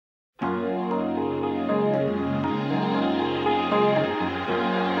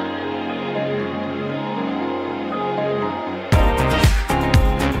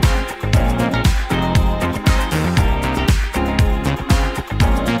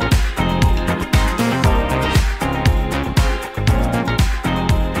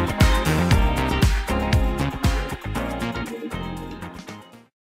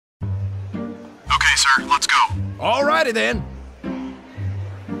Sorry then.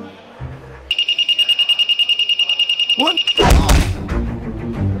 What?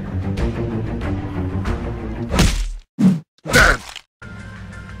 Dead!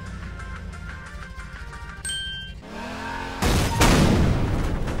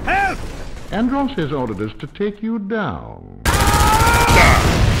 Help! Andros has ordered us to take you down.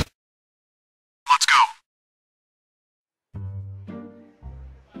 Let's go!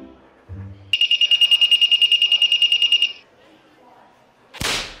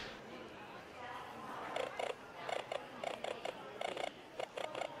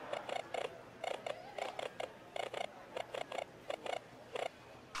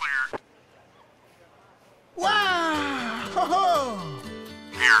 Clear. Wow! Ho ho!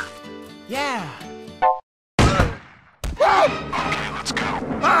 Here. Yeah. Okay, let's go.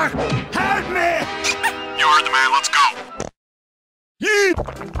 Ah! Help me! You heard the man, let's go!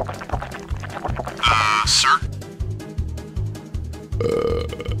 Sir?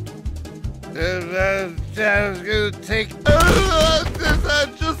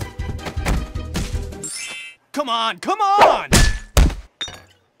 Come on, come on!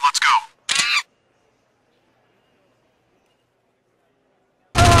 Let's go.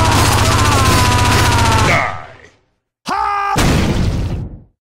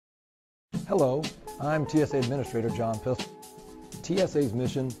 Hello, I'm TSA Administrator John Pistol. TSA's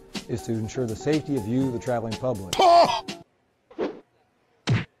mission is to ensure the safety of you, the traveling public.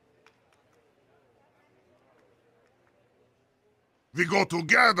 We go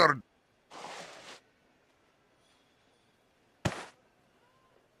together.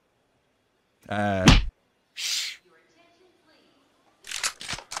 Shh.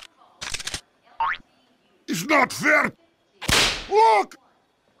 It's not fair. Look.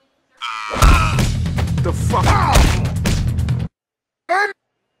 The fuck?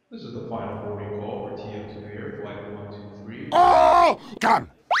 This is the final boarding call for TF2 Air Flight 123. Oh!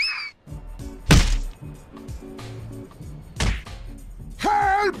 Come!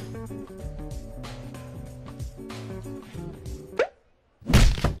 Help!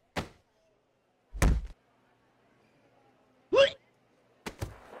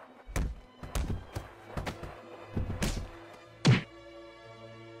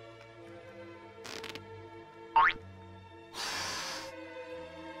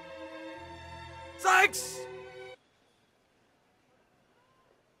 Thanks!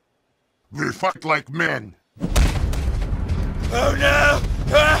 We fight like men. Oh no!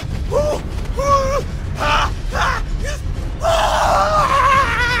 Ah! Ooh! Ooh! Ah! Ah!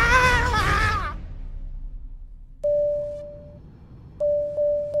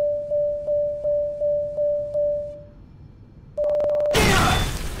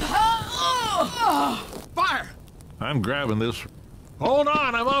 Ah! Fire! I'm grabbing this. Hold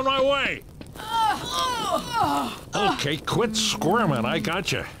on, I'm on my way. Okay, quit squirming. I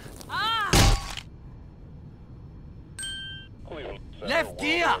got you. Left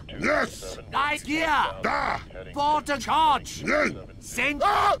gear! Yes! Right gear! Da! Border charge! Yes! Send...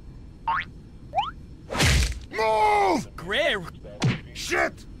 Ah! Move! Great!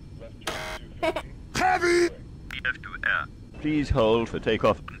 Shit! Heavy! TF2 Air. Please hold for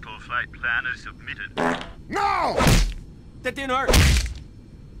takeoff until flight plan is submitted. Now! That didn't hurt!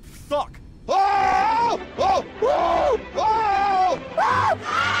 Fuck! Oh! Oh! Oh! Oh!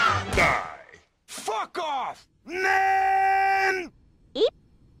 Ah! Die! Fuck off! Man!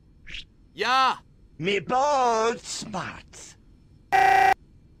 Yeah! Me both smart.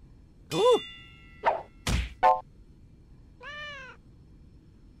 Ooh!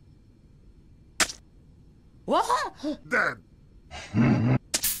 What? Dead!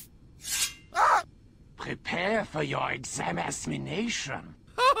 Prepare for your examination.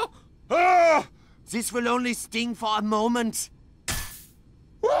 Ah! This will only sting for a moment.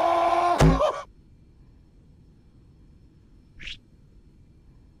 Ah!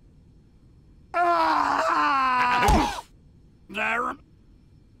 Ah! There.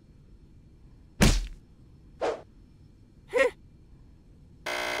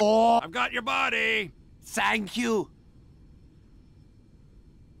 Oh, I've got your body. thank you.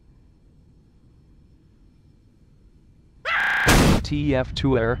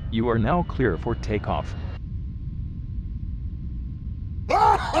 TF2 Air, you are now clear for takeoff.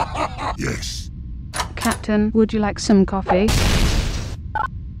 Yes! Captain, would you like some coffee?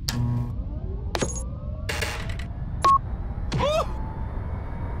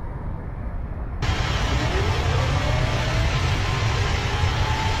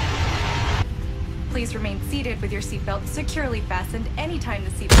 Please remain seated with your seatbelt securely fastened anytime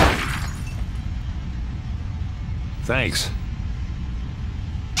the seatbelt. Thanks.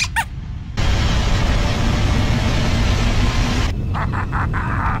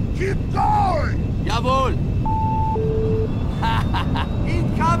 Keep going! Jawohl!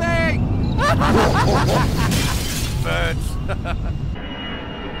 Incoming! Birds.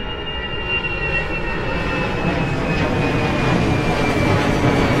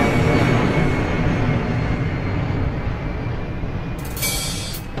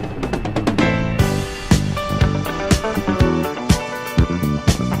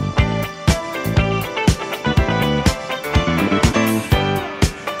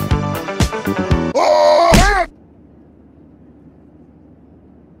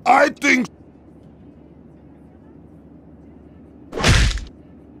 I think...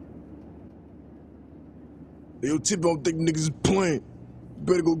 Yo, Tip don't think niggas is playing. You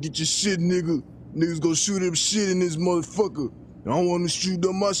better go get your shit, nigga. Niggas go shoot up shit in this motherfucker. I don't want to shoot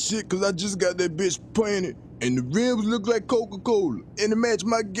up my shit cause I just got that bitch painted. And the rims look like Coca-Cola. And to match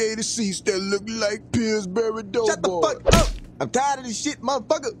my gated seats that look like Pillsbury Doughboy. Shut the fuck up! I'm tired of this shit,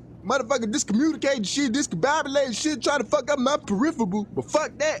 motherfucker. Motherfucker discommunicating shit, discombobulating shit, trying to fuck up my peripheral. But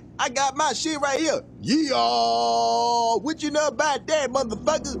fuck that, I got my shit right here. Yeah, what you know about that,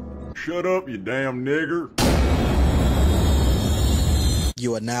 motherfucker? Shut up, you damn nigger.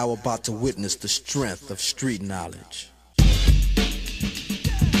 You are now about to witness the strength of street knowledge.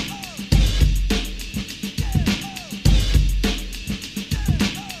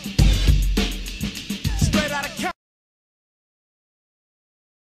 Straight out of Cal.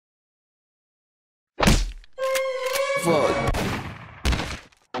 Fuck.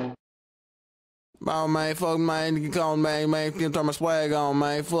 Oh, man, fuck, man, you can on, man, can turn my swag on,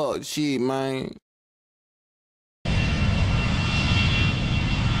 man, fuck, shit, man.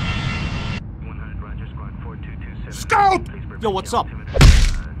 Scout! Yo, what's up?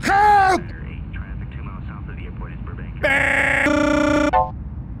 Help!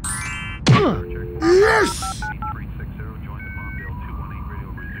 Yes!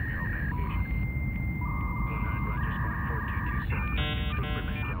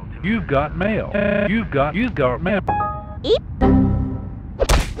 You've got mail. You've got mail.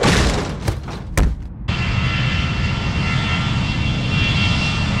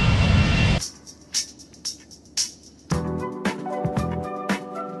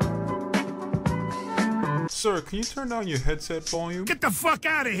 Sir, can you turn down your headset volume? Get the fuck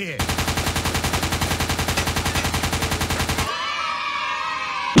out of here!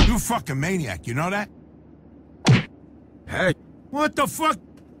 You a fucking maniac, you know that? Hey. What the fuck?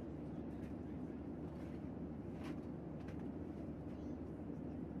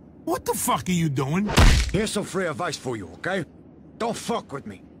 What the fuck are you doing? Here's some free advice for you, okay? Don't fuck with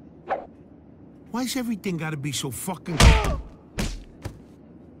me. Why's everything gotta be so fucking...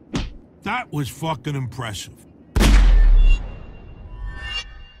 That was fucking impressive.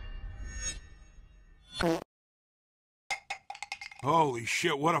 Holy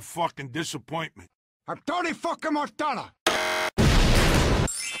shit, what a fucking disappointment. I'm Tony fucking Montana!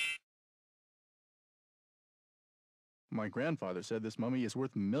 My grandfather said this mummy is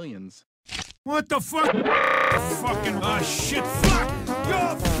worth millions. What the fuck? Fucking, shit, fuck!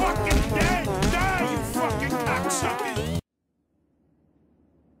 You're fucking dead! Die, you fucking cocksucker!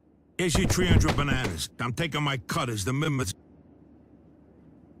 Here's your 300 bananas. I'm taking my cutters, the mimmers.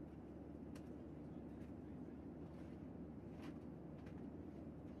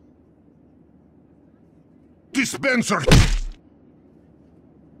 Dispenser!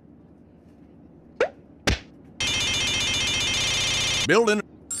 Building.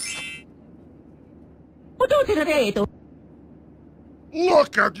 Look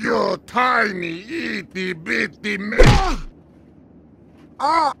at you, tiny, itty-bitty man!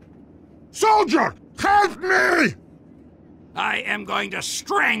 Soldier, help me! I am going to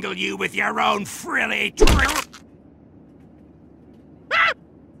strangle you with your own frilly trick.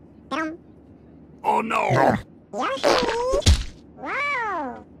 Oh no!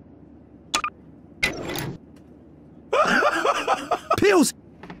 Pills!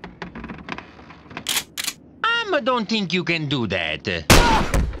 I don't think you can do that.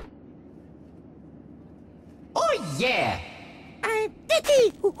 Oh yeah!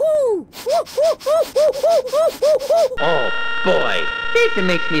 Oh boy, this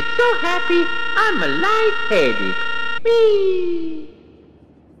makes me so happy. I'm lightheaded. Whee!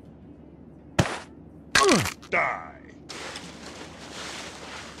 Die.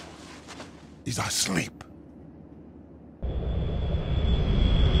 He's asleep.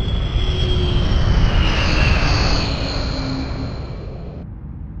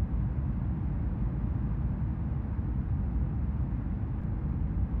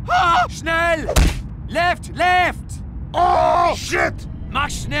 Schnell! Left, left! Oh, shit! Mach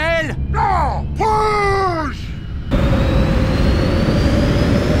schnell! No! Push!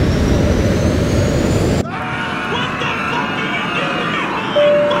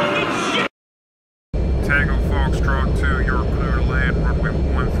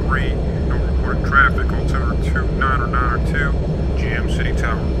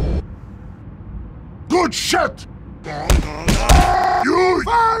 Good shit! You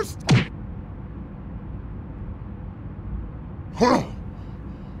first!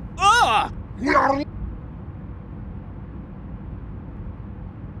 Ah!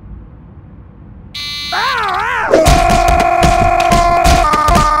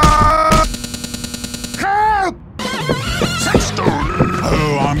 Help!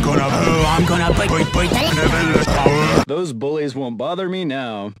 I'm gonna break. Those bullies won't bother me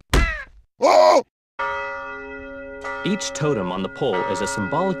now. Oh! Each totem on the pole is a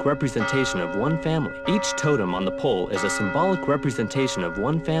symbolic representation of one family. Each totem on the pole is a symbolic representation of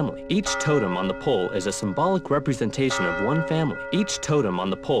one family. Each totem on the pole is a symbolic representation of one family. Each totem on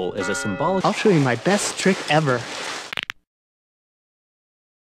the pole is a symbolic... I'll show you my best trick ever.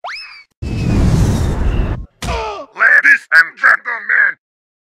 Ladies and gentlemen,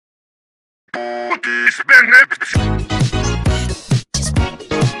 please be next.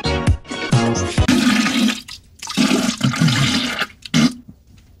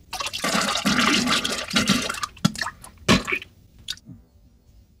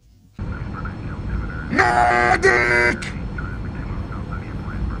 Medic!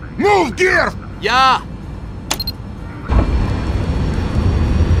 Move gear! Yeah.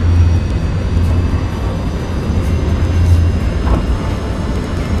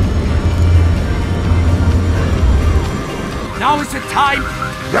 Now is the time.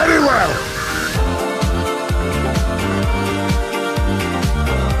 Very well.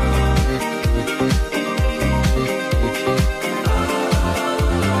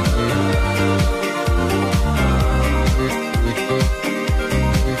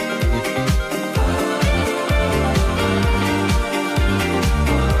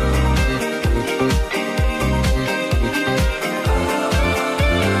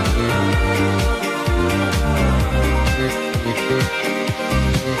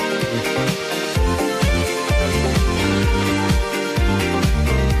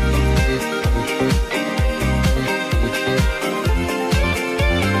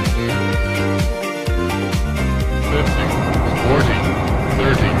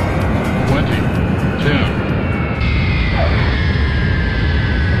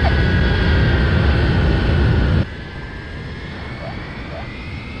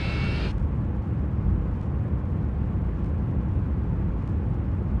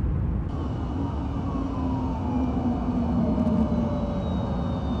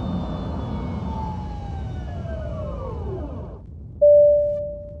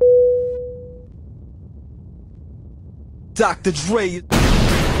 Dr. Dre.